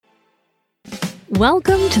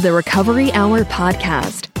Welcome to the Recovery Hour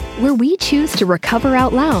podcast, where we choose to recover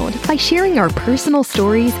out loud by sharing our personal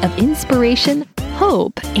stories of inspiration,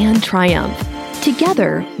 hope, and triumph.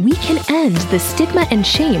 Together, we can end the stigma and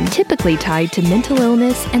shame typically tied to mental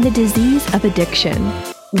illness and the disease of addiction.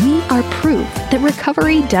 We are proof that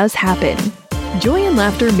recovery does happen. Joy and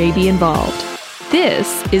laughter may be involved.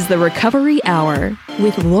 This is the Recovery Hour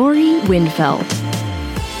with Lori Windfeldt.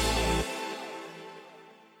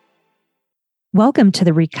 Welcome to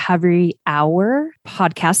the Recovery Hour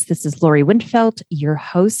podcast. This is Lori Windfeldt, your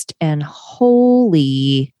host, and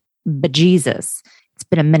holy bejesus, it's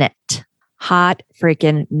been a minute, hot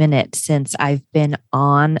freaking minute since I've been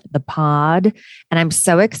on the pod, and I'm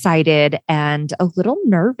so excited and a little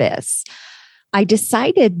nervous. I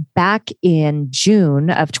decided back in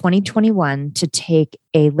June of 2021 to take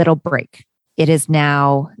a little break. It is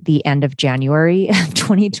now the end of January of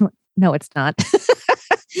 2020. No, it's not.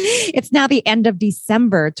 It's now the end of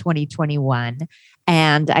December 2021.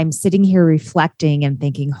 And I'm sitting here reflecting and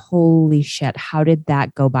thinking, holy shit, how did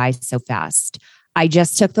that go by so fast? I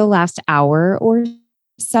just took the last hour or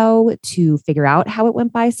so to figure out how it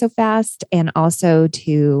went by so fast, and also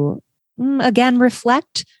to, again,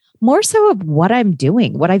 reflect more so of what I'm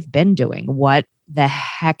doing, what I've been doing, what the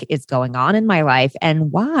heck is going on in my life,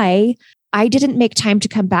 and why I didn't make time to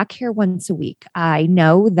come back here once a week. I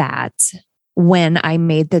know that when I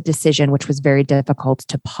made the decision, which was very difficult,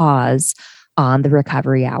 to pause on the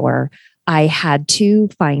Recovery Hour, I had to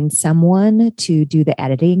find someone to do the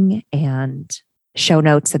editing and show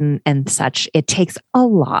notes and such. It takes a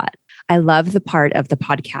lot. I love the part of the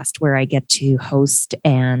podcast where I get to host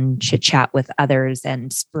and chit chat with others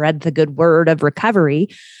and spread the good word of recovery.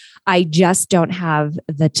 I just don't have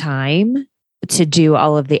the time to do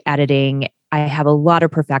all of the editing. I have a lot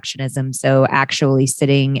of perfectionism. So actually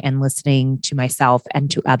sitting and listening to myself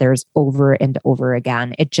and to others over and over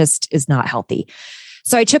again, it just is not healthy.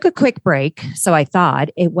 So I took a quick break. So I thought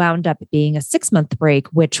it wound up being a 6-month break,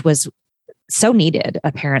 which was so needed,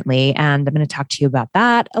 apparently. And I'm going to talk to you about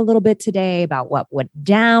that a little bit today, about what went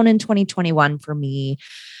down in 2021 for me,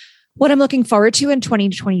 what I'm looking forward to in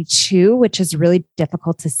 2022, which is really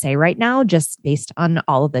difficult to say right now, just based on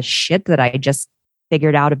all of the shit that I just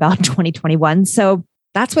figured out about 2021. So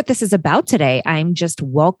that's what this is about today. I'm just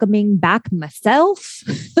welcoming back myself.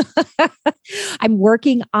 I'm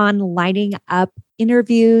working on lining up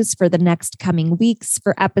interviews for the next coming weeks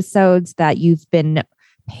for episodes that you've been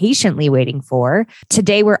patiently waiting for.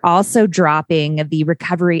 Today, we're also dropping the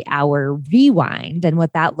Recovery Hour Rewind. And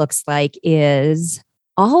what that looks like is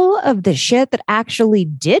all of the shit that actually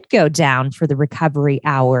did go down for the Recovery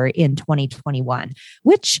Hour in 2021,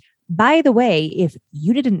 which, by the way, if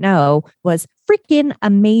you didn't know, was freaking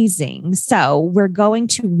amazing. So we're going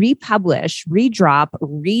to republish, redrop,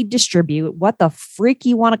 redistribute, what the freak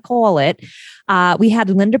you want to call it. We had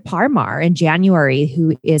Linda Parmar in January,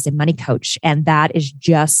 who is a money coach. And that is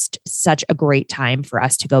just such a great time for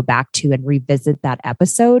us to go back to and revisit that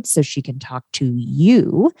episode so she can talk to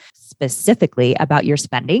you specifically about your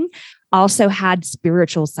spending. Also had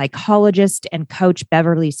spiritual psychologist and coach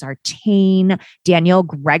Beverly Sartain. Danielle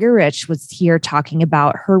Gregorich was here talking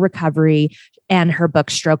about her recovery and her book,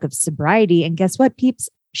 Stroke of Sobriety. And guess what, peeps?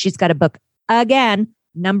 She's got a book again,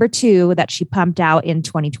 number 2, that she pumped out in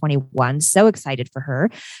 2021. So excited for her.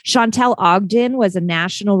 Chantel Ogden was a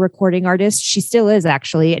national recording artist. She still is,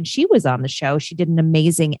 actually. And she was on the show. She did an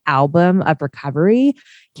amazing album of recovery.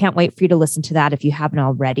 Can't wait for you to listen to that if you haven't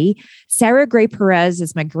already. Sarah Gray Perez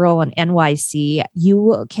is my girl in NYC.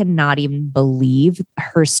 You cannot even believe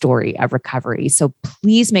her story of recovery. So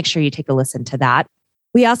please make sure you take a listen to that.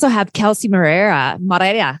 We also have Kelsey Moreira.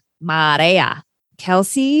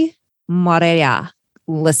 Kelsey Moreira.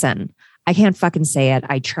 Listen, I can't fucking say it.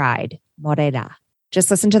 I tried. Moreira. Just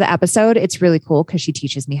listen to the episode. It's really cool because she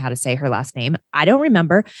teaches me how to say her last name. I don't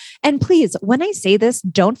remember. And please, when I say this,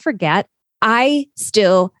 don't forget, I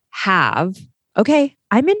still have,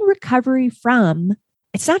 I'm in recovery from,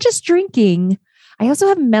 it's not just drinking. I also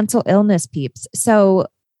have mental illness, peeps. So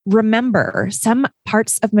remember, some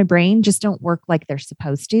parts of my brain just don't work like they're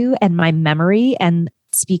supposed to. And my memory, and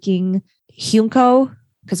speaking Junko,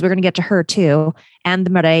 because we're going to get to her too, and the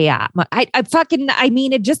Maria.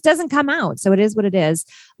 It just doesn't come out. So it is what it is.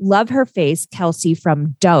 Love her face, Kelsey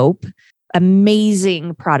from Dope.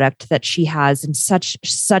 Amazing product that she has, and such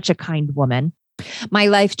a kind woman. My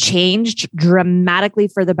life changed dramatically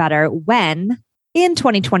for the better when in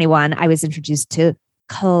 2021, I was introduced to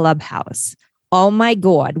Clubhouse. Oh my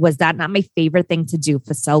God, was that not my favorite thing to do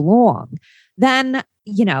for so long? Then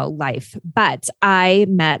life. But I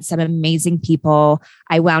met some amazing people.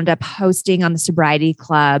 I wound up hosting on the Sobriety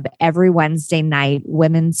Club every Wednesday night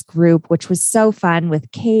women's group, which was so fun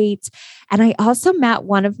with Kate. And I also met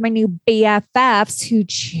one of my new BFFs who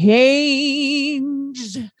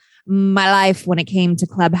changed my life when it came to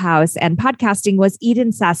Clubhouse and podcasting, was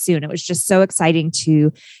Eden Sassoon. It was just so exciting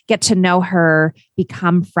to get to know her,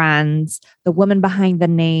 become friends, the woman behind the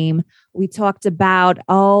name. We talked about,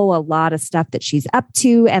 a lot of stuff that she's up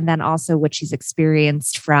to, and then also what she's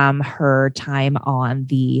experienced from her time on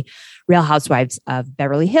the Real Housewives of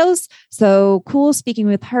Beverly Hills. So cool speaking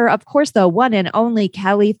with her. Of course, the one and only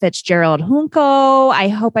Kelly Fitzgerald Junco. I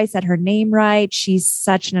hope I said her name right. She's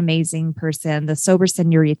such an amazing person, the sober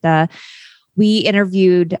señorita. We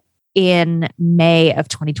interviewed in May of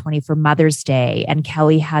 2020 for Mother's Day. And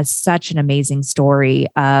Kelly has such an amazing story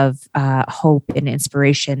of hope and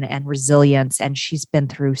inspiration and resilience. And she's been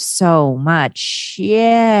through so much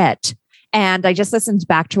shit. And I just listened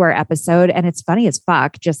back to our episode and it's funny as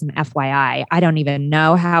fuck, just an FYI. I don't even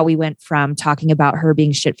know how we went from talking about her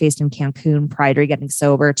being shit-faced in Cancun prior to getting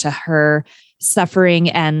sober to her suffering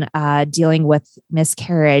and dealing with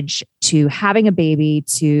miscarriage to having a baby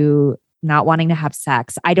to not wanting to have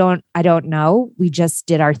sex. I don't know. We just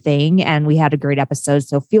did our thing and we had a great episode.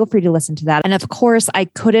 So feel free to listen to that. And of course, I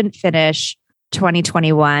couldn't finish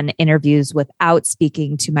 2021 interviews without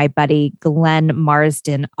speaking to my buddy, Glenn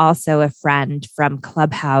Marsden, also a friend from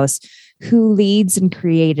Clubhouse, who leads and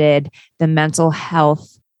created the mental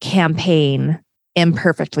health campaign,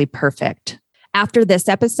 Imperfectly Perfect. After this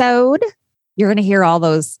episode, you're going to hear all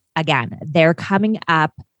those again. They're coming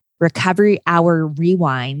up. Recovery Hour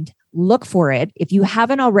Rewind. Look for it. If you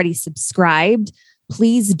haven't already subscribed,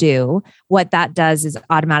 please do. What that does is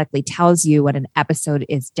automatically tells you when an episode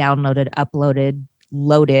is downloaded, uploaded,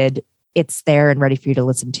 loaded. It's there and ready for you to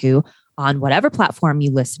listen to on whatever platform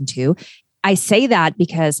you listen to. I say that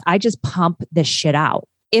because I just pump this shit out.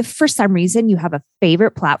 If for some reason you have a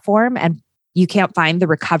favorite platform and you can't find the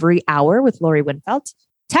Recovery Hour with Lori Windfeldt,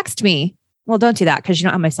 text me. Well, don't do that because you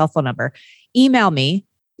don't have my cell phone number. Email me.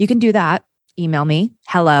 You can do that. Email me,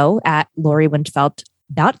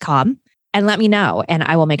 hello@loriwindfeldt.com, and let me know. And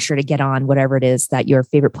I will make sure to get on whatever it is that your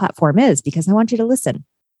favorite platform is because I want you to listen.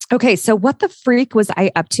 Okay, so what the freak was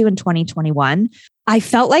I up to in 2021? I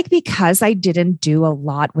felt like because I didn't do a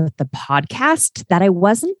lot with the podcast that I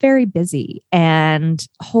wasn't very busy. And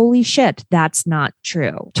holy shit, that's not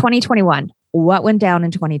true. 2021, what went down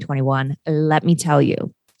in 2021? Let me tell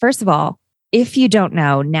you. First of all, if you don't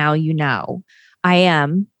know, now you know. I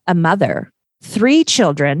am a mother. 3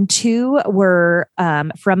 children, 2 were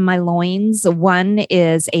from my loins. 1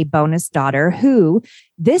 is a bonus daughter who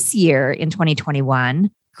this year in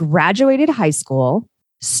 2021 graduated high school,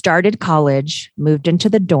 started college, moved into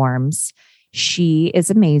the dorms. She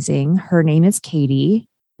is amazing. Her name is Katie.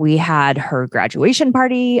 We had her graduation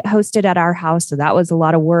party hosted at our house. So that was a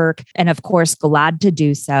lot of work. And of course, glad to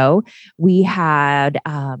do so. We had,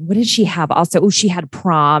 what did she have? Also, she had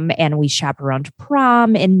prom and we chaperoned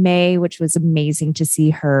prom in May, which was amazing to see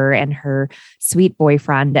her and her sweet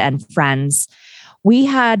boyfriend and friends. We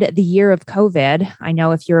had the year of COVID. I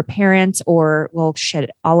know if you're a parent or, well, shit,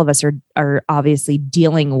 all of us are obviously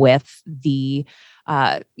dealing with the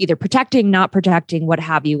either protecting, not protecting, what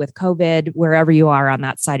have you with COVID, wherever you are on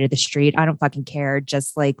that side of the street. I don't fucking care.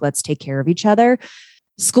 Just like, let's take care of each other.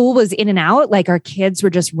 School was in and out. Like our kids were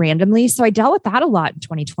just randomly. So I dealt with that a lot in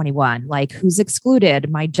 2021. Like who's excluded?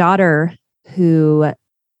 My daughter who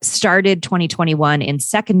started 2021 in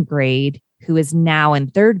 2nd grade, who is now in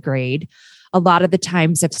 3rd grade. A lot of the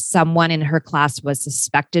times, if someone in her class was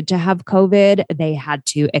suspected to have COVID, they had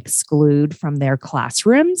to exclude from their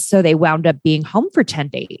classrooms. So they wound up being home for 10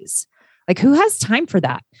 days. Like, who has time for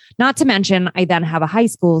that? Not to mention, I then have a high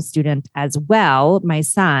school student as well, my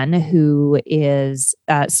son, who is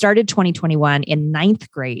started 2021 in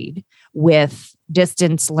 9th grade with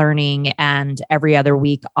distance learning and every other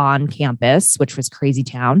week on campus, which was crazy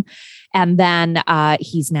town. And then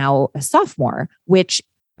he's now a sophomore, which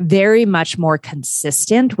very much more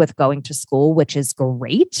consistent with going to school, which is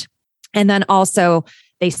great. And then also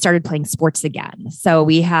they started playing sports again. So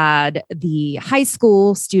we had the high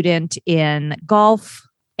school student in golf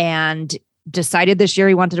and decided this year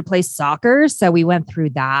he wanted to play soccer. So we went through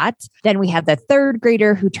that. Then we had the 3rd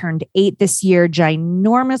grader who turned 8 this year,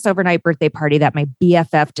 ginormous overnight birthday party that my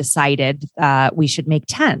BFF decided we should make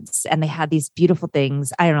tents. And they had these beautiful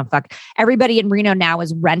things. I don't know, fuck. Everybody in Reno now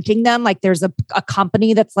is renting them. Like there's a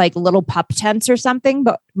company that's like little pup tents or something.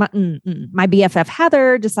 But my BFF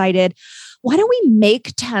Heather decided, why don't we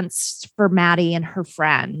make tents for Maddie and her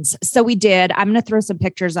friends? So we did. I'm going to throw some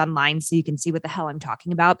pictures online so you can see what the hell I'm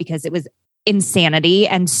talking about, because it was insanity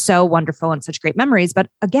and so wonderful and such great memories. But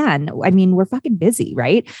again, I mean, we're fucking busy,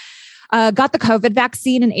 right? Got the COVID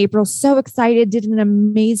vaccine in April. So excited. Did an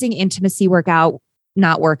amazing intimacy workout.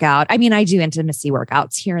 Not workout. I mean, I do intimacy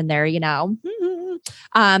workouts here and there,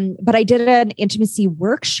 but I did an intimacy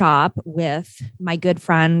workshop with my good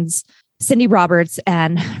friends, Cindy Roberts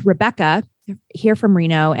and Rebecca, here from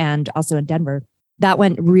Reno and also in Denver. That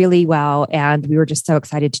went really well. And we were just so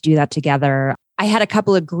excited to do that together. I had a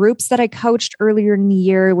couple of groups that I coached earlier in the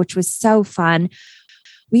year, which was so fun.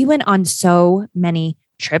 We went on so many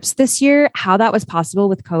trips this year. How that was possible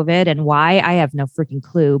with COVID and why, I have no freaking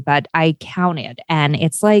clue, but I counted and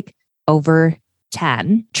it's like over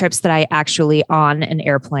 10 trips that I actually on an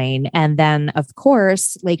airplane. And then of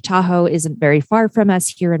course, Lake Tahoe isn't very far from us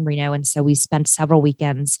here in Reno. And so we spent several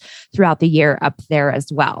weekends throughout the year up there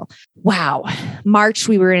as well. Wow. March,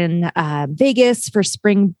 we were in Vegas for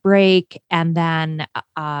spring break. And then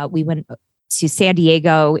we went to San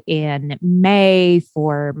Diego in May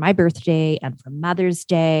for my birthday and for Mother's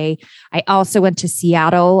Day. I also went to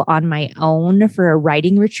Seattle on my own for a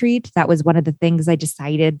writing retreat. That was one of the things I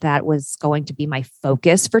decided that was going to be my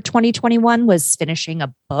focus for 2021, was finishing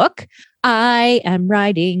a book. I am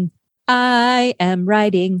writing.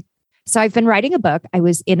 So I've been writing a book. I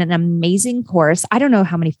was in an amazing course. I don't know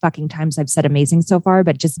how many fucking times I've said amazing so far,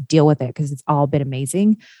 but just deal with it because it's all been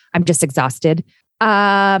amazing. I'm just exhausted.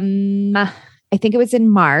 I think it was in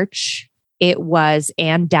March. It was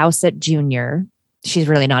Ann Dowsett Jr. She's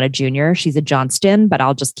really not a junior. She's a Johnston, but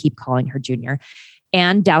I'll just keep calling her junior.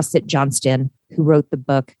 Ann Dowsett Johnston, who wrote the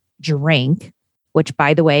book Drink, which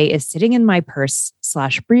by the way is sitting in my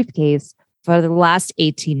purse/briefcase for the last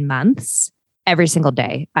 18 months. Every single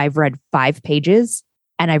day, I've read 5 pages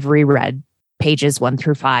and I've reread pages 1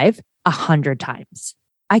 through 5 100 times.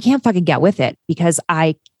 I can't fucking get with it because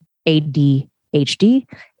ADHD,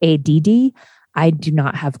 ADD. I do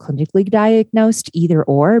not have clinically diagnosed either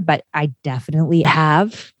or, but I definitely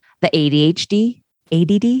have the ADHD,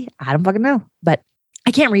 ADD. I don't fucking know, but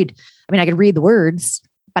I can't read. I mean, I can read the words,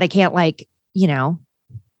 but I can't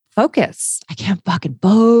focus. I can't fucking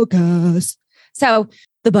focus. So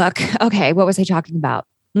the book, okay, what was I talking about?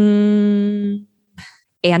 Ann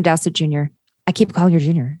Dowsett Jr. I keep calling her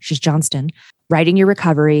Junior. She's Johnston. Writing Your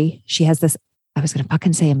Recovery. She has this, I was going to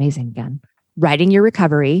fucking say amazing again. Writing Your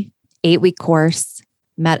Recovery, 8-week course,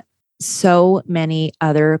 met so many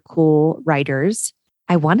other cool writers.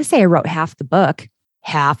 I want to say I wrote half the book.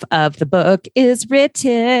 Half of the book is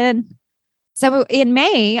written. So in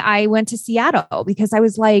May, I went to Seattle because I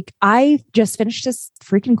was like, I just finished this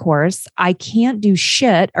freaking course. I can't do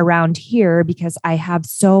shit around here because I have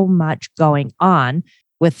so much going on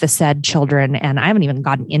with the said children. And I haven't even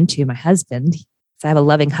gotten into my husband. So I have a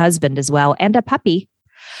loving husband as well and a puppy.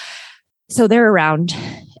 So they're around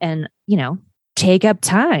and, take up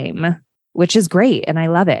time, which is great. And I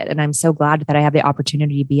love it. And I'm so glad that I have the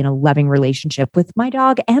opportunity to be in a loving relationship with my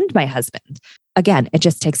dog and my husband. Again, it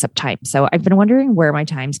just takes up time. So I've been wondering where my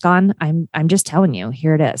time's gone. I'm just telling you,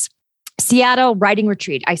 here it is. Seattle writing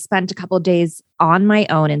retreat. I spent a couple of days on my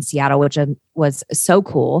own in Seattle, which was so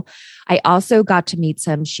cool. I also got to meet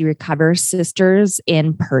some She Recovers sisters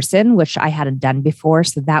in person, which I hadn't done before.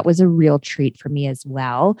 So that was a real treat for me as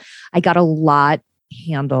well. I got a lot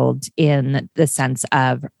handled in the sense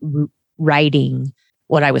of writing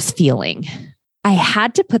what I was feeling. I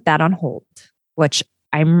had to put that on hold, which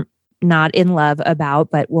I'm not in love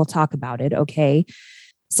about, but we'll talk about it. Okay.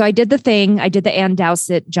 So I did the thing. I did the Ann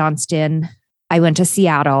Dowsett Johnston. I went to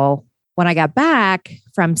Seattle. When I got back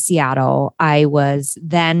from Seattle, I was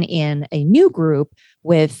then in a new group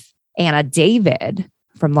with Anna David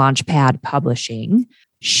from Launchpad Publishing.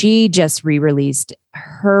 She just re-released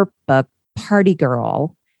her book, Party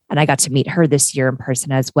Girl, and I got to meet her this year in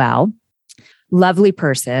person as well. Lovely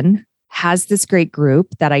person, has this great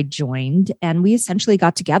group that I joined, and we essentially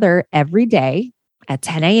got together every day at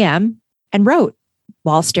 10 a.m. and wrote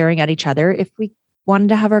while staring at each other if we wanted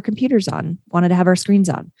to have our computers on, wanted to have our screens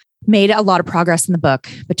on. Made a lot of progress in the book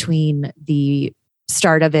between the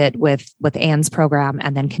start of it with Anne's program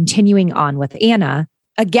and then continuing on with Anna.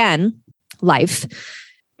 Again, life.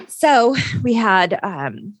 So we had,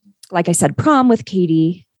 like I said, prom with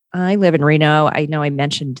Katie. I live in Reno. I know I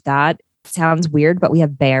mentioned that. Sounds weird, but we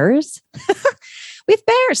have bears. We have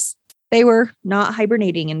bears. They were not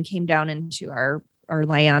hibernating and came down into our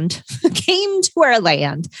land, came to our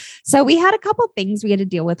land. So we had a couple things we had to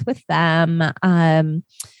deal with them. And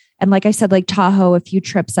And like I said, like Tahoe, a few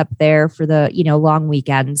trips up there for the, long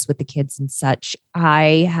weekends with the kids and such.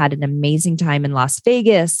 I had an amazing time in Las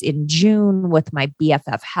Vegas in June with my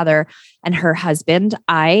BFF, Heather, and her husband.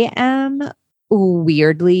 I am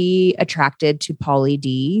weirdly attracted to Pauly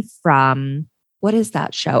D from, what is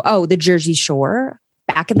that show? Oh, The Jersey Shore.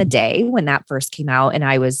 Back in the day when that first came out and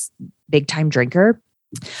I was big time drinker,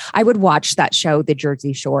 I would watch that show, The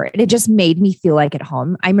Jersey Shore, and it just made me feel like at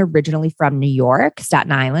home. I'm originally from New York,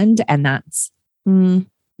 Staten Island, and that's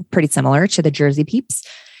pretty similar to the Jersey peeps.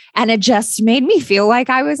 And it just made me feel like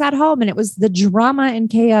I was at home. And it was the drama and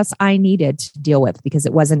chaos I needed to deal with because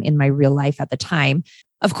it wasn't in my real life at the time,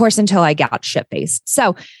 of course, until I got shit-faced.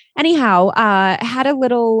 So anyhow, had a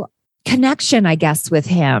little connection, I guess, with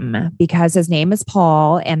him because his name is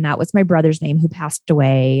Paul and that was my brother's name who passed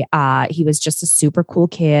away. He was just a super cool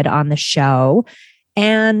kid on the show.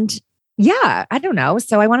 And yeah, I don't know.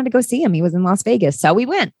 So I wanted to go see him. He was in Las Vegas. So we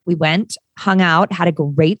went, hung out, had a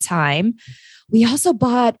great time. We also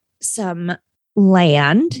bought some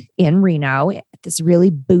land in Reno at this really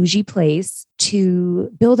bougie place to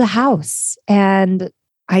build a house. And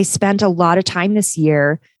I spent a lot of time this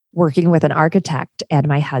year working with an architect and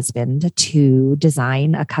my husband to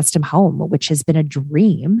design a custom home, which has been a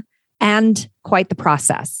dream and quite the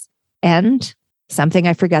process. And something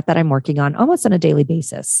I forget that I'm working on almost on a daily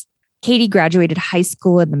basis. Katie graduated high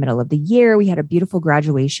school in the middle of the year. We had a beautiful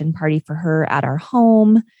graduation party for her at our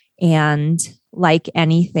home. And like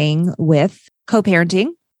anything with co-parenting,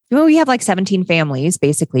 we have like 17 families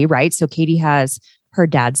basically, right? So Katie has her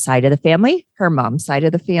dad's side of the family, her mom's side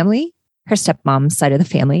of the family, her stepmom's side of the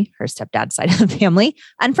family, her stepdad's side of the family,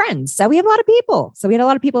 and friends. So we have a lot of people. So we had a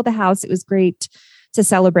lot of people at the house. It was great to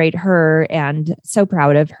celebrate her and so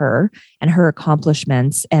proud of her and her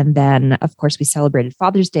accomplishments. And then, of course, we celebrated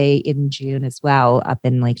Father's Day in June as well up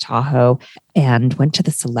in Lake Tahoe and went to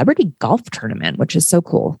the celebrity golf tournament, which is so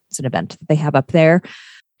cool. It's an event that they have up there.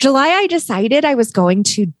 July, I decided I was going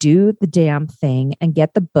to do the damn thing and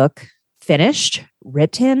get the book finished,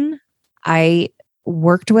 written. I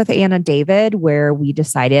worked with Anna David where we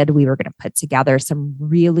decided we were going to put together some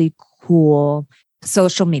really cool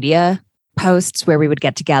social media posts where we would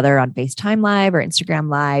get together on FaceTime Live or Instagram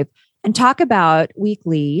Live and talk about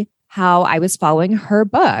weekly how I was following her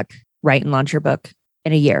book, Write and Launch Your Book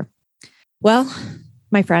in a Year. Well,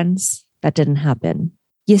 my friends, that didn't happen.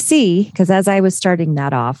 You see, because as I was starting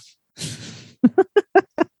that off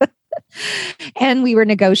and we were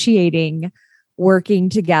negotiating working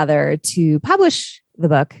together to publish the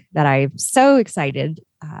book that I'm so excited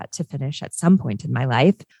to finish at some point in my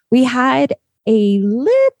life, we had a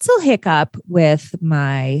little hiccup with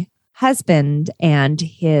my husband and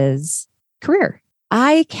his career.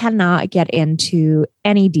 I cannot get into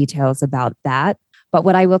any details about that, but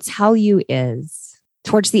what I will tell you is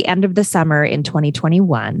towards the end of the summer in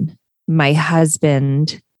 2021, my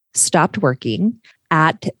husband stopped working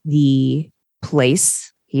at the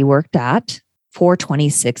place he worked at for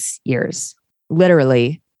 26 years,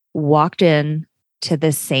 literally walked in to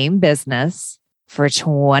the same business for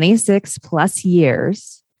 26 plus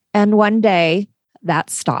years. And one day that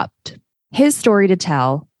stopped. His story to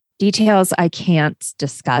tell, details I can't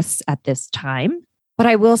discuss at this time, but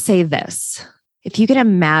I will say this. If you can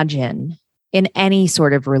imagine in any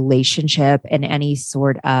sort of relationship and any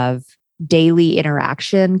sort of daily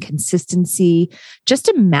interaction, consistency, just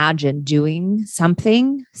imagine doing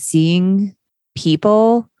something, seeing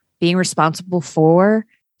people, being responsible for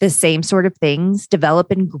the same sort of things,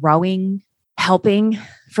 developing, growing, helping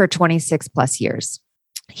for 26 plus years.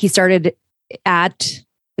 He started at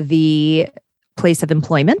the place of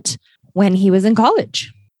employment when he was in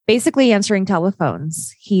college, basically answering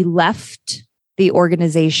telephones. He left the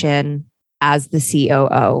organization as the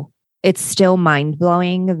COO. It's still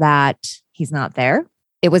mind-blowing that he's not there.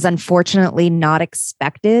 It was unfortunately not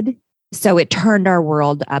expected. So it turned our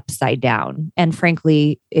world upside down. And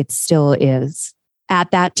frankly, it still is.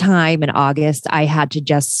 At that time in August, I had to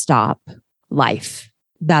just stop life.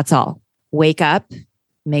 That's all. Wake up,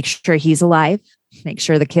 make sure he's alive, make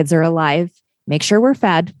sure the kids are alive, make sure we're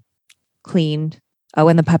fed, cleaned. Oh,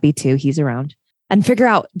 and the puppy too, he's around. And figure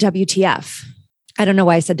out WTF. I don't know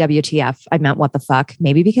why I said WTF. I meant what the fuck.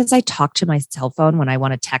 Maybe because I talk to my cell phone when I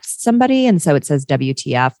want to text somebody. And so it says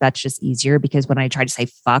WTF. That's just easier because when I try to say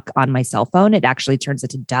fuck on my cell phone, it actually turns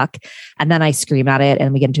into duck. And then I scream at it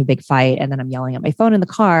and we get into a big fight. And then I'm yelling at my phone in the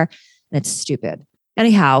car and it's stupid.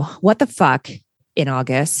 Anyhow, what the fuck in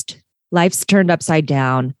August? Life's turned upside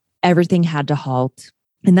down. Everything had to halt.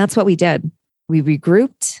 And that's what we did. We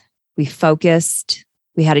regrouped. We focused.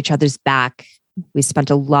 We had each other's back. We spent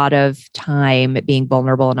a lot of time being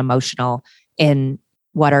vulnerable and emotional in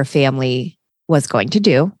what our family was going to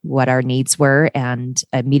do, what our needs were, and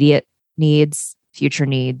immediate needs, future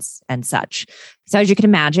needs, and such. So as you can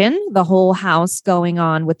imagine, the whole house going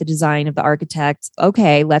on with the design of the architect.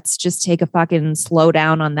 Okay, let's just take a fucking slow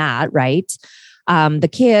down on that, right? The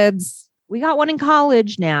kids, we got one in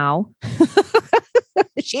college now.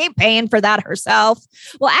 She ain't paying for that herself.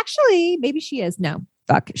 Well, actually, maybe she is. No,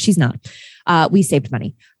 fuck, she's not. We saved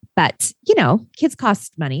money. But, kids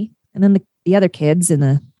cost money. And then the other kids in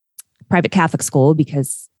the private Catholic school,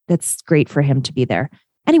 because that's great for him to be there.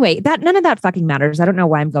 Anyway, none of that fucking matters. I don't know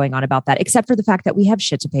why I'm going on about that, except for the fact that we have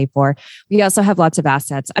shit to pay for. We also have lots of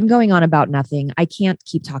assets. I'm going on about nothing. I can't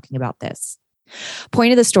keep talking about this.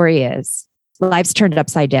 Point of the story is life's turned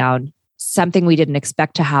upside down. Something we didn't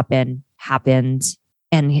expect to happen happened.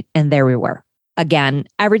 And there we were. Again,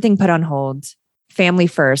 everything put on hold, family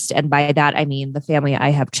first. And by that, I mean the family I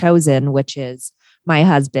have chosen, which is my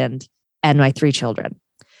husband and my 3 children.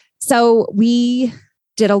 So we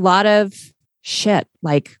did a lot of shit,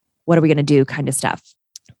 like, what are we going to do kind of stuff.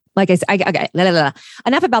 Like I said,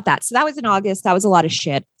 enough about that. So that was in August. That was a lot of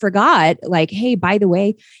shit. Forgot, like, hey, by the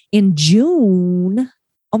way, in June,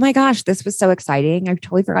 oh my gosh, this was so exciting. I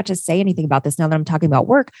totally forgot to say anything about this now that I'm talking about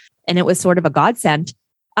work. And it was sort of a godsend.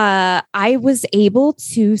 I was able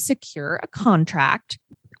to secure a contract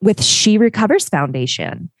with She Recovers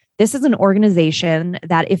Foundation. This is an organization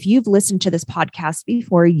that if you've listened to this podcast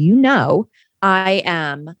before, I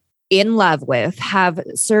am in love with, have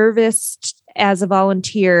serviced as a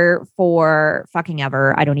volunteer for fucking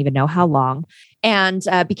ever. I don't even know how long. And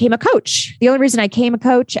became a coach. The only reason I became a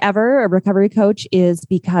coach ever, a recovery coach, is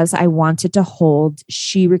because I wanted to hold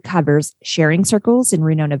She Recovers sharing circles in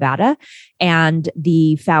Reno, Nevada. And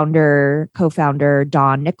the co-founder,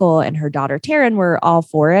 Dawn Nickel, and her daughter, Taryn, were all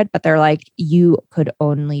for it. But they're like, you could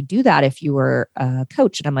only do that if you were a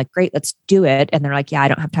coach. And I'm like, great, let's do it. And they're like, yeah, I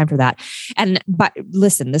don't have time for that. But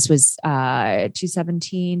listen, this was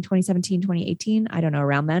 2017, 2018. I don't know,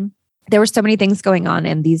 around then. There were so many things going on,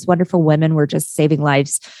 and these wonderful women were just saving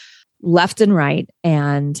lives left and right,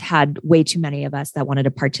 and had way too many of us that wanted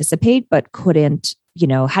to participate, but couldn't,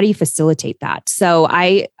 how do you facilitate that? So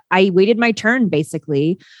I waited my turn,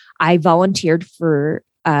 basically. I volunteered for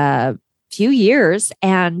a few years,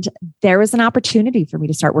 and there was an opportunity for me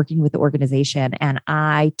to start working with the organization, and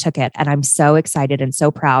I took it, and I'm so excited and so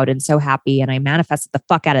proud and so happy. And I manifested the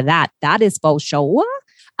fuck out of that. That is for sure.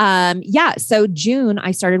 So June, I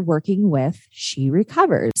started working with She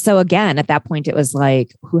Recovers. So again, at that point, it was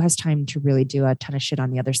like, who has time to really do a ton of shit on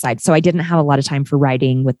the other side? So I didn't have a lot of time for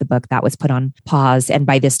writing with the book. That was put on pause. And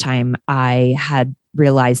by this time, I had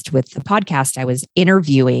realized with the podcast, I was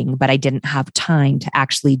interviewing, but I didn't have time to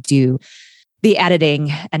actually do the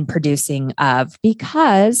editing and producing of,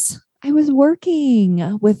 because I was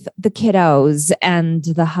working with the kiddos and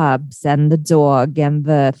the hubs and the dog and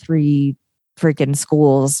the 3 freaking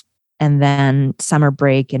schools, and then summer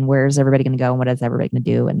break, and where's everybody going to go, and what is everybody going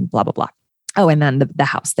to do, and blah, blah, blah. Oh, and then the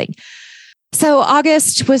house thing. So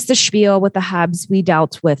August was the spiel with the hubs. We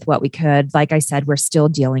dealt with what we could. Like I said, we're still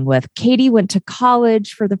dealing with. Katie went to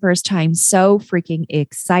college for the first time. So freaking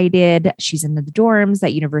excited. She's in the dorms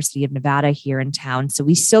at University of Nevada here in town. So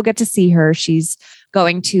we still get to see her. She's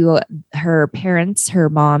going to her parents, her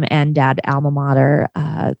mom and dad alma mater,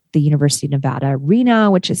 the University of Nevada,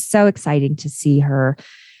 Reno, which is so exciting to see her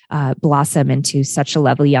blossom into such a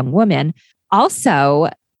lovely young woman. Also,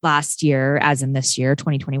 last year, as in this year,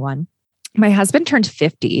 2021, my husband turned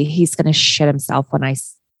 50. He's going to shit himself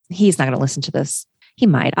he's not going to listen to this. He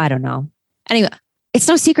might. I don't know. Anyway, it's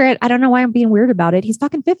no secret. I don't know why I'm being weird about it. He's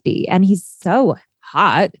fucking 50 and he's so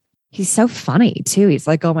hot. He's so funny too. He's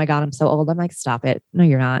like, oh my God, I'm so old. I'm like, stop it. No,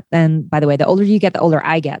 you're not. And by the way, the older you get, the older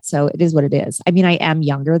I get. So it is what it is. I mean, I am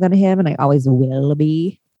younger than him and I always will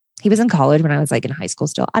be. He was in college when I was like in high school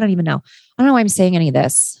still. I don't even know. I don't know why I'm saying any of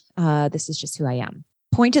this. This is just who I am.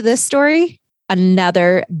 Point of this story,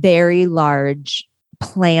 another very large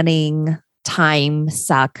planning time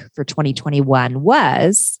suck for 2021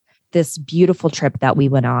 was this beautiful trip that we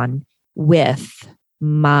went on with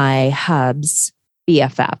my hub's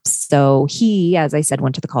BFFs. So he, as I said,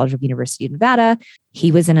 went to the College of University of Nevada.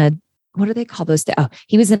 He was in what do they call those?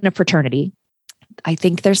 He was in a fraternity. I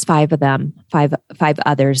think there's 5 of them, five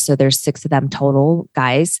others. So there's 6 of them total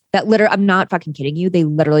guys that literally, I'm not fucking kidding you. They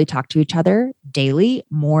literally talk to each other daily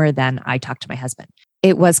more than I talk to my husband.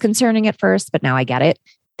 It was concerning at first, but now I get it.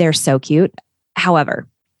 They're so cute. However,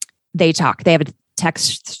 they talk. They have a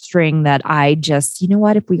text string that I just, you know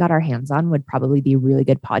what, if we got our hands on, would probably be a really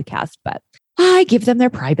good podcast, but I give them their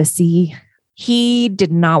privacy. He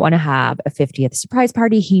did not want to have a 50th surprise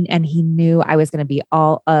party. He knew I was going to be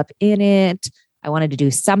all up in it. I wanted to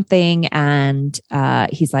do something. And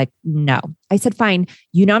he's like, no. I said, fine,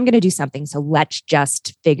 I'm going to do something. So let's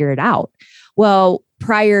just figure it out. Well,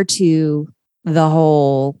 prior to the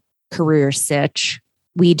whole career sitch,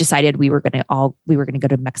 we decided we were going to go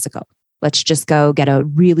to Mexico. Let's just go get a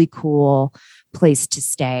really cool place to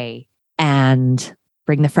stay and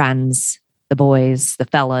bring the friends, the boys, the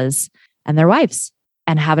fellas, and their wives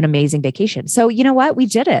and have an amazing vacation. So you know what? We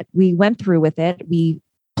did it. We went through with it. We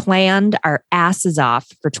planned our asses off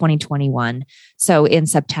for 2021. So in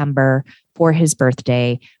September for his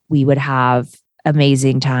birthday, we would have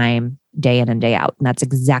amazing time day in and day out. And that's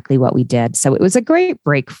exactly what we did. So it was a great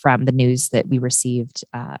break from the news that we received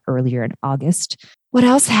earlier in August. What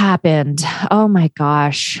else happened? Oh my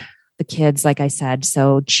gosh, the kids, like I said.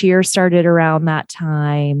 So cheer started around that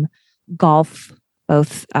time. Golf,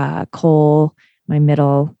 both Cole,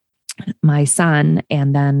 my son,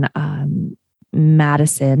 and then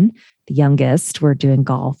Madison, the youngest, were doing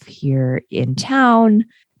golf here in town.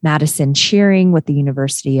 Madison cheering with the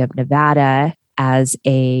University of Nevada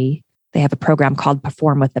they have a program called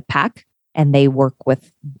Perform with the Pack, and they work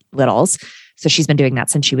with littles. So she's been doing that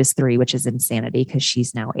since she was 3, which is insanity because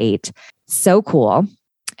she's now 8. So cool.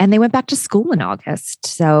 And they went back to school in August.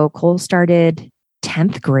 So Cole started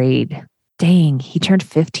 10th grade. Dang, he turned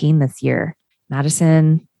 15 this year.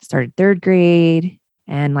 Madison started 3rd grade.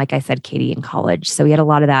 And like I said, Katie in college. So we had a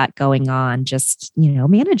lot of that going on, just,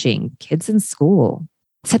 managing kids in school.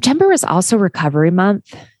 September was also Recovery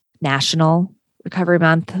Month, National Recovery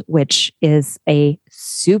Month, which is a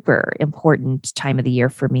super important time of the year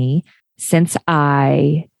for me. Since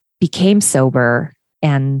I became sober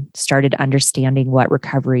and started understanding what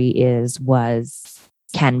recovery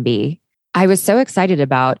can be, I was so excited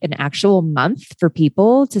about an actual month for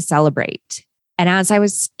people to celebrate. And as I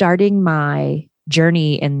was starting my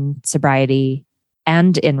journey in sobriety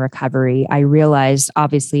and in recovery, I realized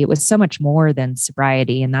obviously it was so much more than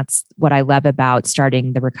sobriety. And that's what I love about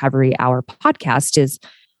starting the Recovery Hour podcast is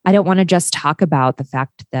I don't want to just talk about the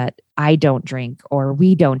fact that I don't drink or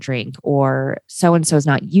we don't drink or so-and-so is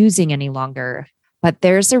not using any longer. But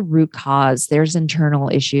there's a root cause, there's internal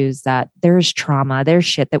issues, that there's trauma, there's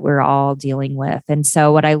shit that we're all dealing with. And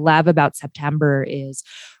so what I love about September is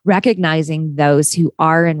recognizing those who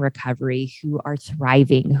are in recovery, who are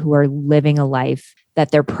thriving, who are living a life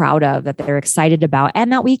that they're proud of, that they're excited about,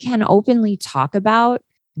 and that we can openly talk about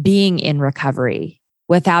being in recovery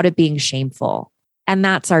without it being shameful. And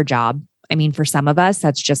that's our job. I mean, for some of us,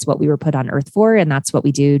 that's just what we were put on earth for. And that's what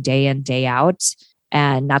we do day in, day out.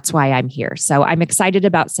 And that's why I'm here. So I'm excited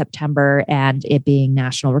about September and it being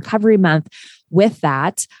National Recovery Month. With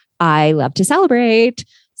that, I love to celebrate.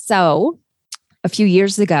 So a few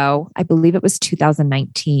years ago, I believe it was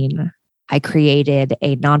 2019, I created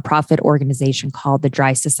a nonprofit organization called the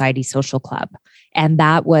Dry Society Social Club. And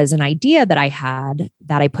that was an idea that I had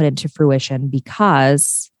that I put into fruition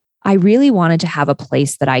because I really wanted to have a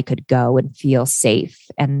place that I could go and feel safe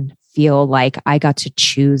and feel like I got to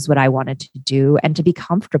choose what I wanted to do and to be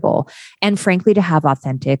comfortable. And frankly, to have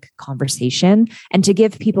authentic conversation and to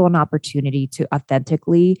give people an opportunity to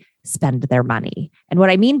authentically spend their money. And what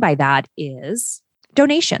I mean by that is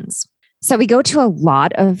donations. So we go to a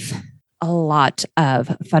lot of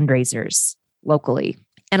fundraisers locally.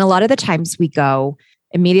 And a lot of the times we go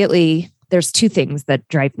immediately, there's 2 things that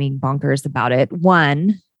drive me bonkers about it.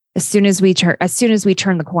 One, as soon as we turn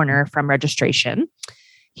the corner from registration,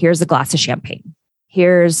 here's a glass of champagne.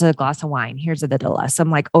 Here's a glass of wine. Here's a da-da-da. So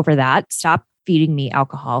I'm like, over that, stop feeding me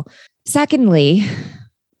alcohol. Secondly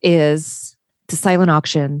is the silent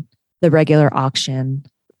auction, the regular auction,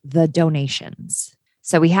 the donations.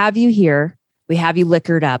 So we have you here. We have you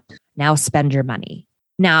liquored up. Now spend your money.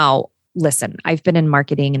 Now, listen, I've been in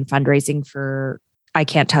marketing and fundraising for, I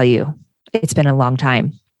can't tell you, it's been a long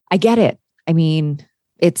time. I get it. I mean,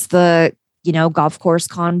 it's the, golf course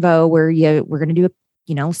convo where we're going to do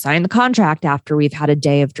sign the contract after we've had a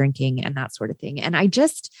day of drinking and that sort of thing. And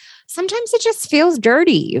sometimes it just feels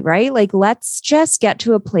dirty, right? Like, let's just get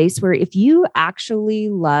to a place where if you actually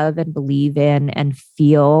love and believe in and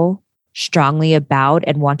feel strongly about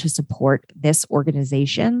and want to support this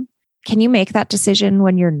organization, can you make that decision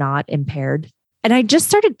when you're not impaired? And I just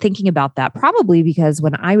started thinking about that probably because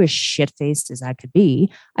when I was shit-faced as I could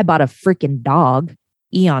be, I bought a freaking dog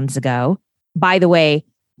eons ago. By the way,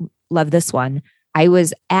 love this one. I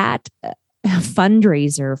was at a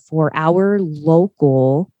fundraiser for our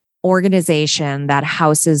local organization that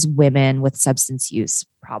houses women with substance use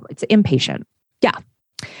problems. It's inpatient. Yeah.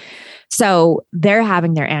 So they're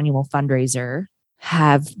having their annual fundraiser,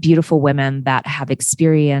 have beautiful women that have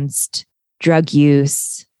experienced drug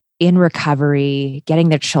use in recovery, getting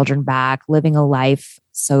their children back, living a life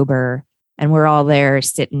sober. And we're all there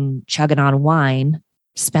sitting, chugging on wine,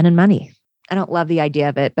 spending money. I don't love the idea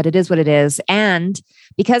of it, but it is what it is. And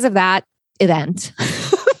because of that event,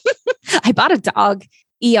 I bought a dog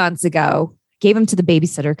eons ago, gave him to the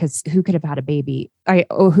babysitter because who could have had a baby?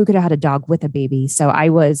 Who could have had a dog with a baby? So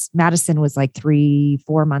Madison was like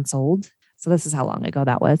 3-4 months old. So this is how long ago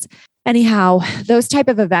that was. Anyhow, those type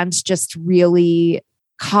of events just really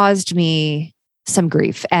caused me some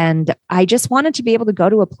grief. And I just wanted to be able to go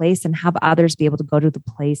to a place and have others be able to go to the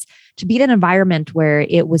place, to be in an environment where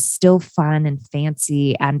it was still fun and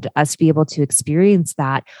fancy, and us be able to experience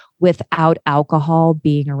that without alcohol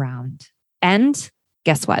being around. And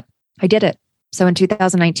guess what? I did it. So in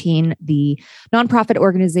 2019, the nonprofit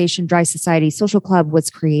organization Dry Society Social Club was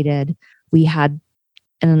created. We had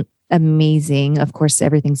an amazing, of course,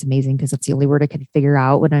 everything's amazing because that's the only word I could figure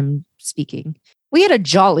out when I'm speaking. We had a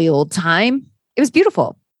jolly old time. It was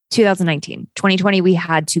beautiful. 2019, 2020, we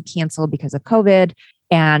had to cancel because of COVID,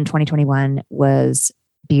 and 2021 was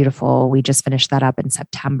beautiful. We just finished that up in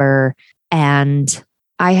September, and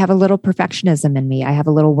I have a little perfectionism in me. I have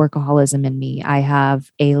a little workaholism in me. I have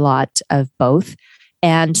a lot of both,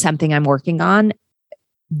 and something I'm working on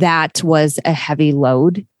that was a heavy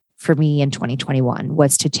load for me in 2021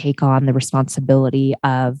 was to take on the responsibility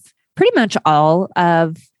of pretty much all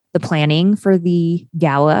of the planning for the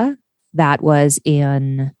gala that was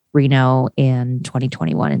in Reno in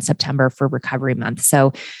 2021 in September for Recovery Month.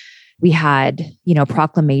 So we had,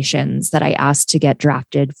 proclamations that I asked to get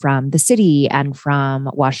drafted from the city and from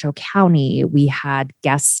Washoe County. We had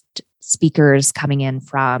guest speakers coming in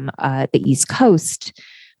from the East Coast.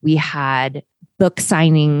 We had book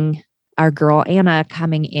signing, our girl Anna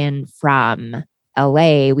coming in from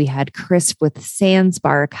LA. We had Chris with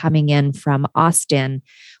Sandsbar coming in from Austin.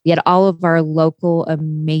 We had all of our local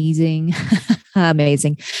amazing.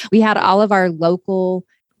 We had all of our local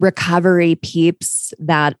recovery peeps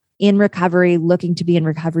that in recovery, looking to be in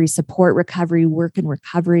recovery, support recovery, work in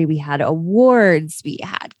recovery. We had awards, we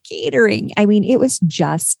had catering. I mean, it was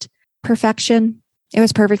just perfection. It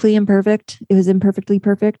was perfectly imperfect. It was imperfectly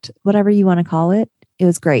perfect, whatever you want to call it. It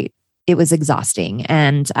was great. It was exhausting.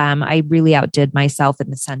 And I really outdid myself in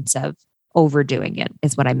the sense of overdoing it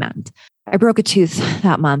is what I meant. I broke a tooth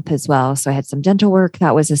that month as well. So I had some dental work.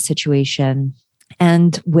 That was a situation.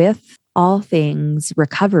 And with all things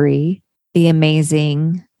recovery, the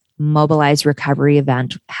amazing Mobilize Recovery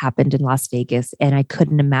event happened in Las Vegas, and I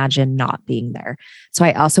couldn't imagine not being there. So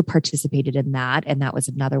I also participated in that. And that was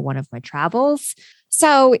another one of my travels.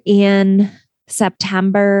 So in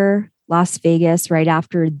September, Las Vegas, right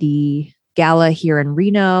after the gala here in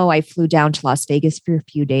Reno, I flew down to Las Vegas for a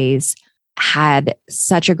few days, had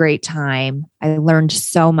such a great time. I learned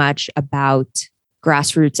so much about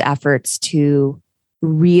grassroots efforts to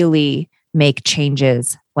really make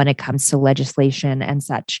changes when it comes to legislation and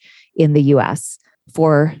such in the US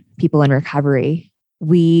for people in recovery.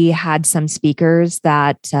 We had some speakers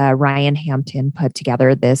that Ryan Hampton put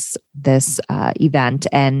together this event,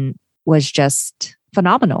 and was just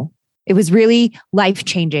phenomenal. It was really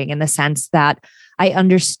life-changing in the sense that I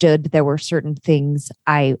understood there were certain things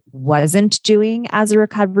I wasn't doing as a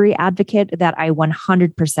recovery advocate that I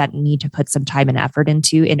 100% need to put some time and effort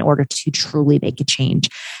into in order to truly make a change.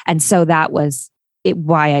 And so that was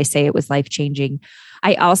why I say it was life-changing.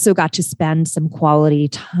 I also got to spend some quality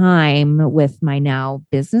time with my now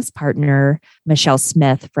business partner, Michelle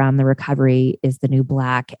Smith from the Recovery is the New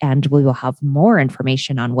Black, and we will have more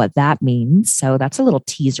information on what that means. So that's a little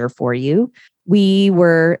teaser for you. We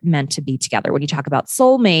were meant to be together. When you talk about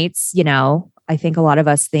soulmates, I think a lot of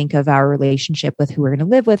us think of our relationship with who we're going to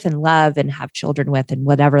live with and love and have children with and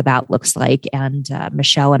whatever that looks like. And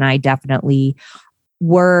Michelle and I definitely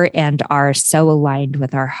were and are so aligned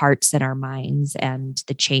with our hearts and our minds and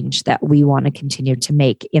the change that we want to continue to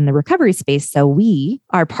make in the recovery space. So we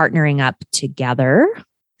are partnering up together.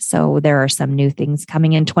 So there are some new things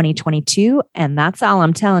coming in 2022, and that's all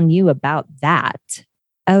I'm telling you about that.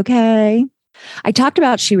 Okay. I talked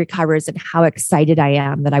about She Recovers and how excited I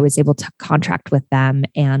am that I was able to contract with them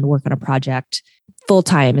and work on a project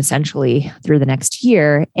full-time, essentially, through the next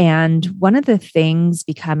year. And one of the things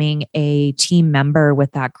becoming a team member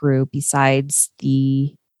with that group, besides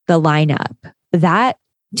the lineup, that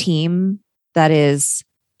team that is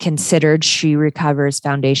considered She Recovers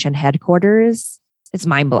Foundation headquarters, it's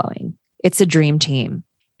mind-blowing. It's a dream team.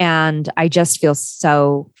 And I just feel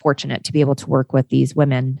so fortunate to be able to work with these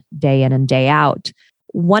women day in and day out.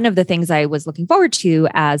 One of the things I was looking forward to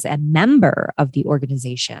as a member of the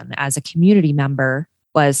organization, as a community member,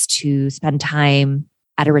 was to spend time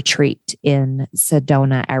at a retreat in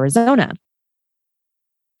Sedona, Arizona.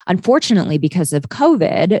 Unfortunately, because of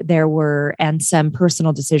COVID, there were and some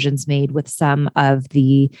personal decisions made with some of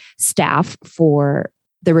the staff for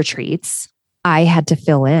the retreats. I had to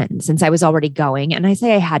fill in since I was already going. And I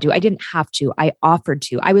say I had to, I didn't have to, I offered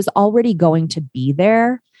to. I was already going to be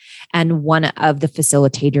there. And one of the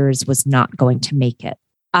facilitators was not going to make it.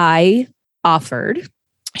 I offered,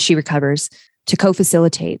 She Recovers, to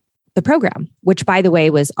co-facilitate the program, which, by the way,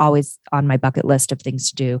 was always on my bucket list of things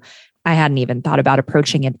to do. I hadn't even thought about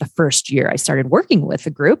approaching it the first year I started working with the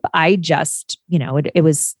group. I just, it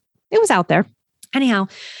was out there. Anyhow,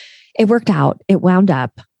 it worked out. It wound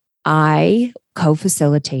up. I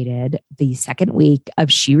co-facilitated the second week of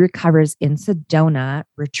She Recovers in Sedona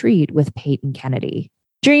retreat with Peyton Kennedy.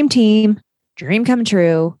 Dream team, dream come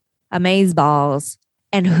true, amaze balls.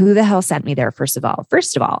 And who the hell sent me there, first of all?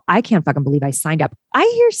 First of all, I can't fucking believe I signed up. I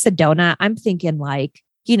hear Sedona, I'm thinking like,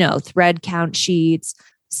 thread count sheets,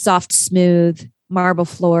 soft, smooth, marble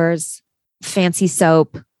floors, fancy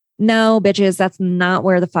soap. No, bitches, that's not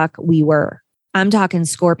where the fuck we were. I'm talking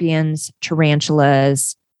scorpions,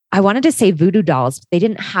 tarantulas. I wanted to say voodoo dolls, but they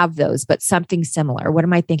didn't have those, but something similar. What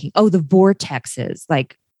am I thinking? Oh, the vortexes.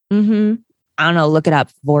 Like, I don't know, look it up.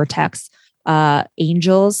 Vortex,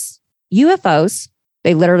 angels, UFOs.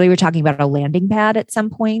 They literally were talking about a landing pad at some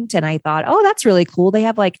point. And I thought, oh, that's really cool. They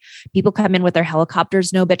have like people come in with their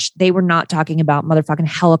helicopters. No, bitch, they were not talking about motherfucking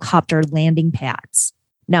helicopter landing pads.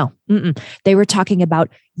 No, they were talking about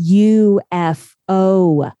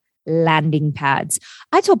UFO landing pads.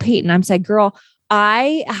 I told Peyton, I'm saying, girl,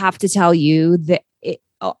 I have to tell you that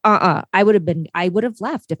I would have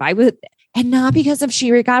left if I would. And not because of She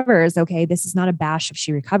Recovers. Okay. This is not a bash of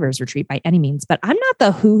She Recovers retreat by any means, but I'm not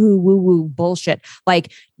the hoo-hoo woo-woo bullshit.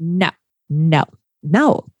 Like, no.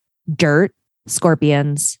 Dirt,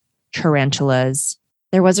 scorpions, tarantulas.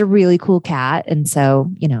 There was a really cool cat. And so,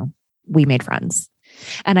 we made friends.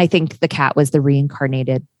 And I think the cat was the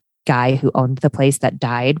reincarnated guy who owned the place that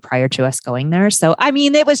died prior to us going there. So,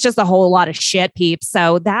 it was just a whole lot of shit, peeps.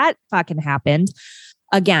 So that fucking happened.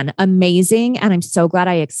 Again, amazing. And I'm so glad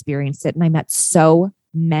I experienced it. And I met so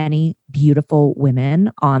many beautiful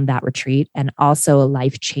women on that retreat and also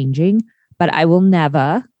life-changing. But I will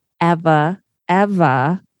never, ever,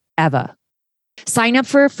 ever, ever sign up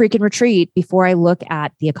for a freaking retreat before I look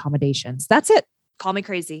at the accommodations. That's it. Call me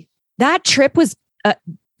crazy. That trip was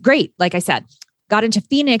great. Like I said, got into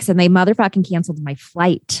Phoenix and they motherfucking canceled my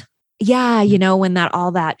flight. Yeah, when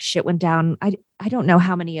all that shit went down, I don't know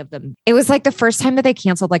how many of them. It was like the first time that they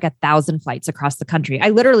canceled like 1,000 flights across the country. I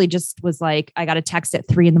literally just was like, I got a text at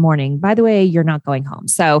 3 a.m. By the way, you're not going home.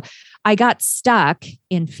 So I got stuck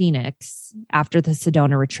in Phoenix after the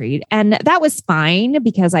Sedona retreat. And that was fine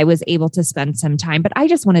because I was able to spend some time, but I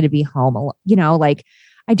just wanted to be home.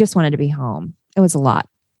 I just wanted to be home. It was a lot.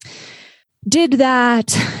 Did that.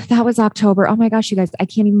 That was October. Oh my gosh, you guys, I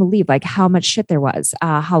can't even believe like how much shit there was.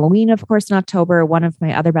 Halloween, of course, in October. One of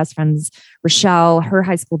my other best friends, Rochelle, her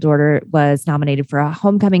high school daughter was nominated for a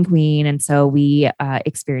homecoming queen. And so we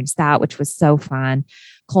experienced that, which was so fun.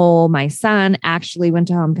 Cole, my son, actually went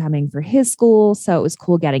to homecoming for his school. So it was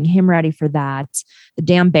cool getting him ready for that. The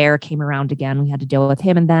damn bear came around again. We had to deal with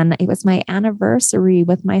him. And then it was my anniversary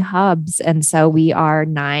with my hubs. And so we are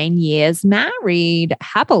 9 years married.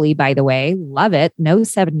 Happily, by the way. Love it. No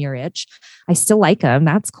 7-year itch. I still like him.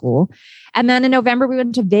 That's cool. And then in November, we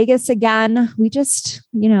went to Vegas again. We just,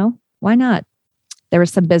 why not? There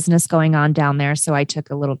was some business going on down there. So I took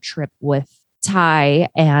a little trip with Ty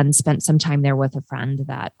and spent some time there with a friend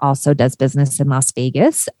that also does business in Las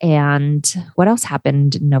Vegas. And what else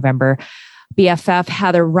happened in November? BFF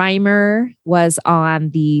Heather Reimer was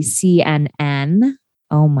on the CNN.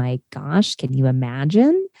 Oh my gosh, can you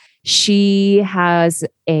imagine? She has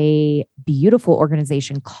a beautiful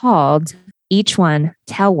organization called Each One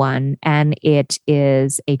Tell One, and it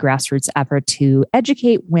is a grassroots effort to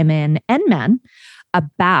educate women and men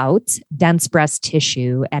about dense breast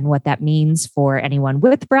tissue and what that means for anyone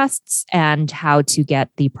with breasts and how to get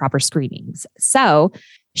the proper screenings. So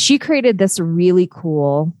she created this really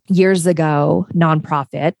cool years ago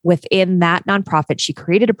nonprofit. Within that nonprofit, she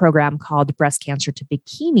created a program called Breast Cancer to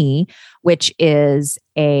Bikini, which is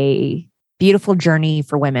a beautiful journey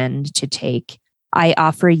for women to take. I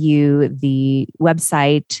offer you the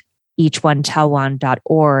website,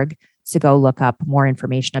 eachonetellone.org, to go look up more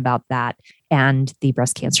information about that and the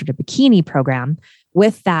Breast Cancer to Bikini program.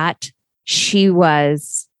 With that, she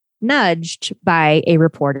was nudged by a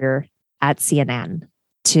reporter at CNN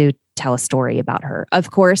to tell a story about her.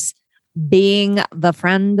 Of course, being the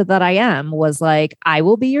friend that I am, was like, I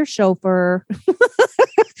will be your chauffeur.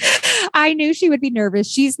 I knew she would be nervous.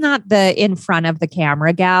 She's not the in front of the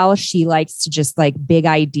camera gal. She likes to just like big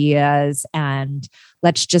ideas and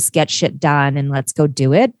let's just get shit done and let's go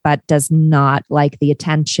do it, but does not like the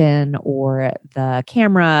attention or the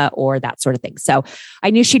camera or that sort of thing. So I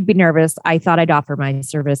knew she'd be nervous. I thought I'd offer my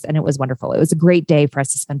service and it was wonderful. It was a great day for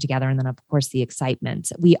us to spend together. And then of course the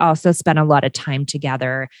excitement. We also spent a lot of time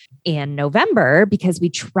together in November because we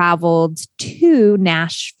traveled to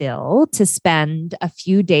Nashville to spend a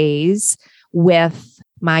few days with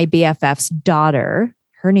my BFF's daughter.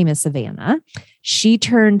 Her name is Savannah. She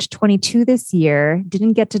turned 22 this year,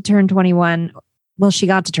 didn't get to turn 21. Well, she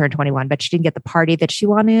got to turn 21, but she didn't get the party that she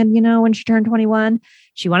wanted, when she turned 21.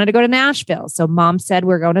 She wanted to go to Nashville. So mom said,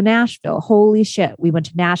 we're going to Nashville. Holy shit. We went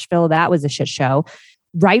to Nashville. That was a shit show.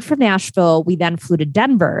 Right from Nashville, we then flew to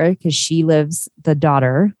Denver because the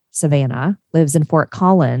daughter, Savannah, lives in Fort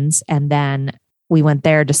Collins. And then we went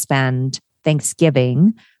there to spend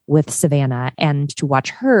Thanksgiving with Savannah and to watch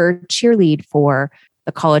her cheerlead for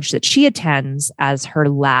the college that she attends as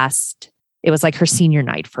it was like her senior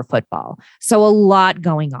night for football. So a lot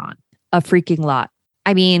going on, a freaking lot.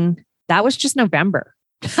 I mean, that was just November.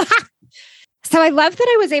 So I love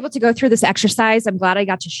that I was able to go through this exercise. I'm glad I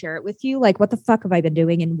got to share it with you. Like, what the fuck have I been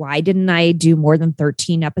doing? And why didn't I do more than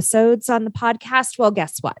 13 episodes on the podcast? Well,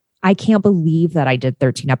 guess what? I can't believe that I did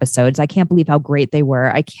 13 episodes. I can't believe how great they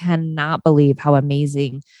were. I cannot believe how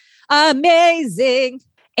amazing. And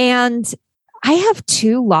I have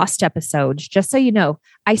 2 lost episodes, just so you know.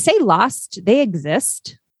 I say lost, they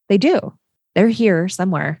exist. They do. They're here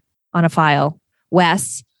somewhere on a file.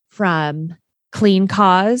 Wes from Clean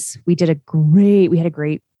Cause, we had a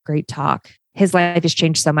great talk. His life has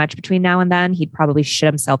changed so much between now and then. He'd probably shit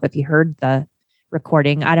himself if he heard the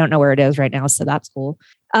recording. I don't know where it is right now, so that's cool.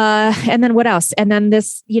 And then what else? And then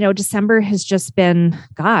this, December has just been,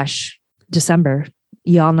 December.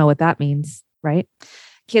 Y'all know what that means, right?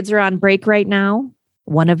 Kids are on break right now.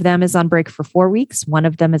 One of them is on break for 4 weeks. One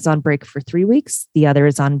of them is on break for 3 weeks. The other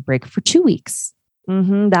is on break for 2 weeks.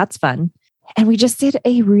 That's fun. And we just did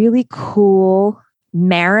a really cool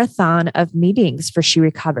marathon of meetings for She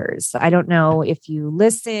Recovers. I don't know if you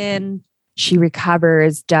listen. She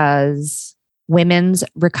Recovers does women's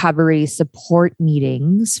recovery support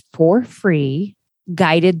meetings for free,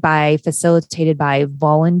 facilitated by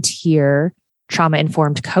volunteer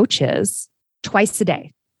trauma-informed coaches twice a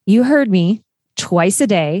day. You heard me, twice a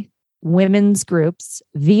day, women's groups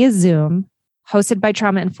via Zoom, hosted by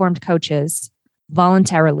trauma-informed coaches,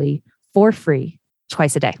 voluntarily, for free,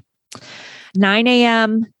 twice a day. 9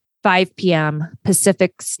 a.m., 5 p.m.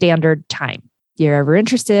 Pacific Standard Time. If you're ever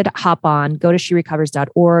interested, hop on, go to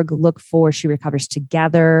sherecovers.org, look for She Recovers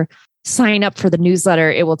Together, sign up for the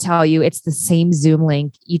newsletter. It will tell you it's the same Zoom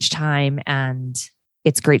link each time, and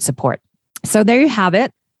it's great support. So there you have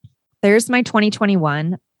it. There's my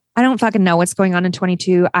 2021. I don't fucking know what's going on in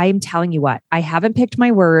 22. I'm telling you what, I haven't picked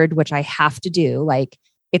my word, which I have to do. Like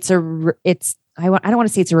I don't want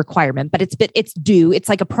to say it's a requirement, but it's due. It's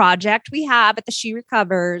like a project we have at the She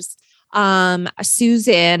Recovers.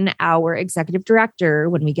 Susan, our executive director,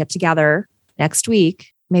 when we get together next week,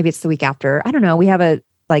 maybe it's the week after. I don't know. We have a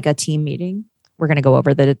team meeting. We're going to go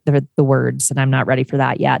over the words, and I'm not ready for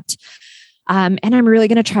that yet. And I'm really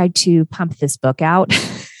going to try to pump this book out.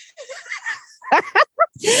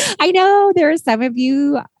 I know there are some of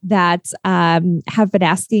you that have been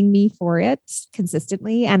asking me for it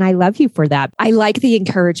consistently, and I love you for that. I like the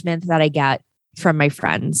encouragement that I get from my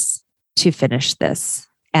friends to finish this,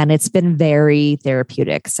 and it's been very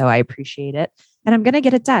therapeutic, so I appreciate it, and I'm going to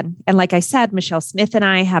get it done. And like I said, Michelle Smith and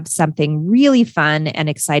I have something really fun and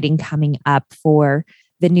exciting coming up for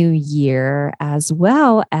the new year, as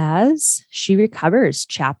well as She Recovers.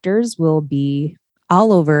 Chapters will be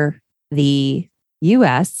all over the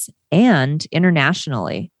US and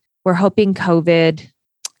internationally. We're hoping COVID,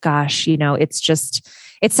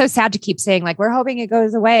 it's so sad to keep saying like, we're hoping it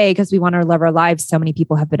goes away because we want to live our lives. So many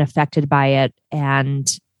people have been affected by it,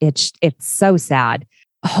 and it's so sad.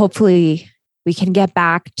 Hopefully we can get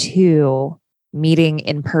back to meeting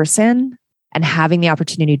in person and having the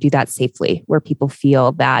opportunity to do that safely, where people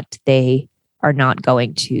feel that they are not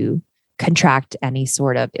going to contract any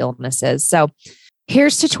sort of illnesses. So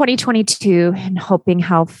here's to 2022 and hoping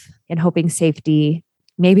health and hoping safety,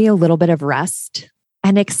 maybe a little bit of rest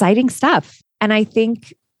and exciting stuff. And I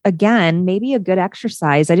think, again, maybe a good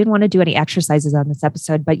exercise. I didn't want to do any exercises on this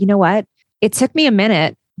episode, but you know what? It took me a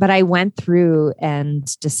minute, but I went through and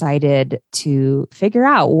decided to figure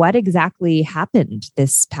out what exactly happened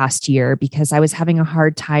this past year, because I was having a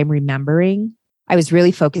hard time remembering. I was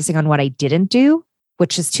really focusing on what I didn't do,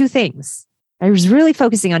 which is 2 things. I was really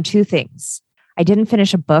focusing on 2 things. I didn't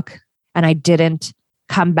finish a book, And I didn't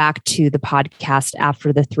come back to the podcast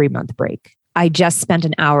after the 3-month break. I just spent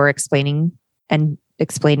an hour explaining.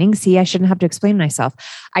 See, I shouldn't have to explain myself.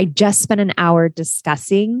 I just spent an hour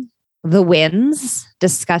discussing the wins,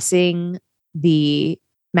 discussing the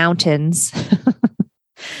mountains,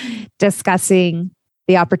 discussing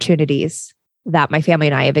the opportunities that my family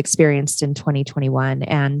and I have experienced in 2021.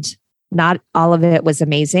 And not all of it was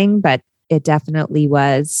amazing, but it definitely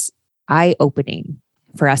was eye-opening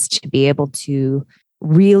for us to be able to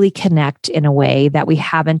really connect in a way that we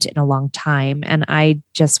haven't in a long time. And I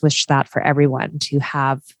just wish that for everyone to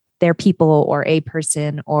have their people or a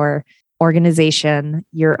person or organization,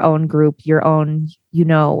 your own group, your own, you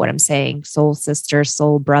know what I'm saying, soul sister,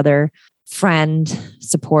 soul brother, friend,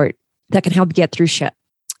 support that can help you get through shit.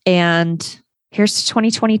 And here's to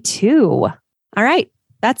 2022. All right,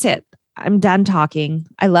 that's it. I'm done talking.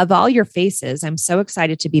 I love all your faces. I'm so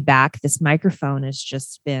excited to be back. This microphone has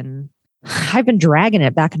just been, I've been dragging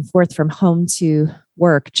it back and forth from home to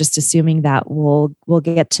work, just assuming that we'll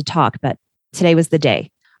get to talk. But today was the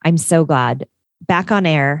day. I'm so glad. Back on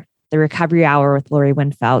air, the Recovery Hour with Lori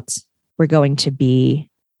Windfeldt. We're going to be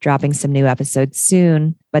dropping some new episodes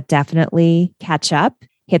soon, but definitely catch up.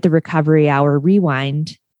 Hit the Recovery Hour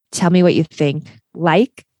rewind. Tell me what you think.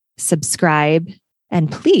 Like, subscribe,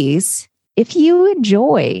 and please, if you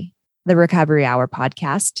enjoy the Recovery Hour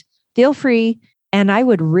podcast, feel free. And I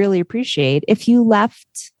would really appreciate if you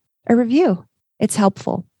left a review. It's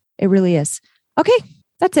helpful. It really is. Okay,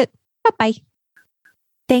 that's it. Bye-bye.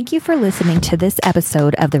 Thank you for listening to this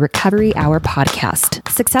episode of the Recovery Hour podcast.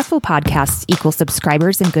 Successful podcasts equal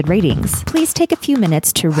subscribers and good ratings. Please take a few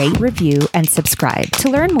minutes to rate, review, and subscribe. To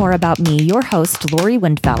learn more about me, your host, Lori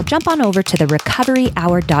Windfeldt, jump on over to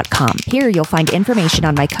therecoveryhour.com. Here you'll find information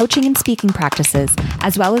on my coaching and speaking practices,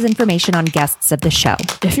 as well as information on guests of the show.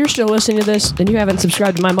 If you're still listening to this and you haven't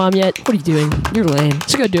subscribed to my mom yet, what are you doing? You're lame.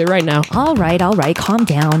 So go do it right now. All right. Calm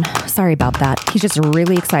down. Sorry about that. He's just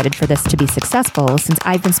really excited for this to be successful since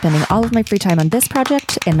I've been spending all of my free time on this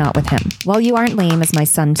project and not with him. While you aren't lame, as my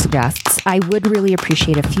son suggests, I would really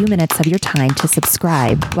appreciate a few minutes of your time to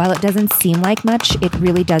subscribe. While it doesn't seem like much, it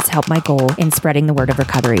really does help my goal in spreading the word of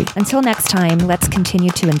recovery. Until next time, let's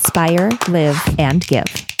continue to inspire, live, and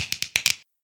give.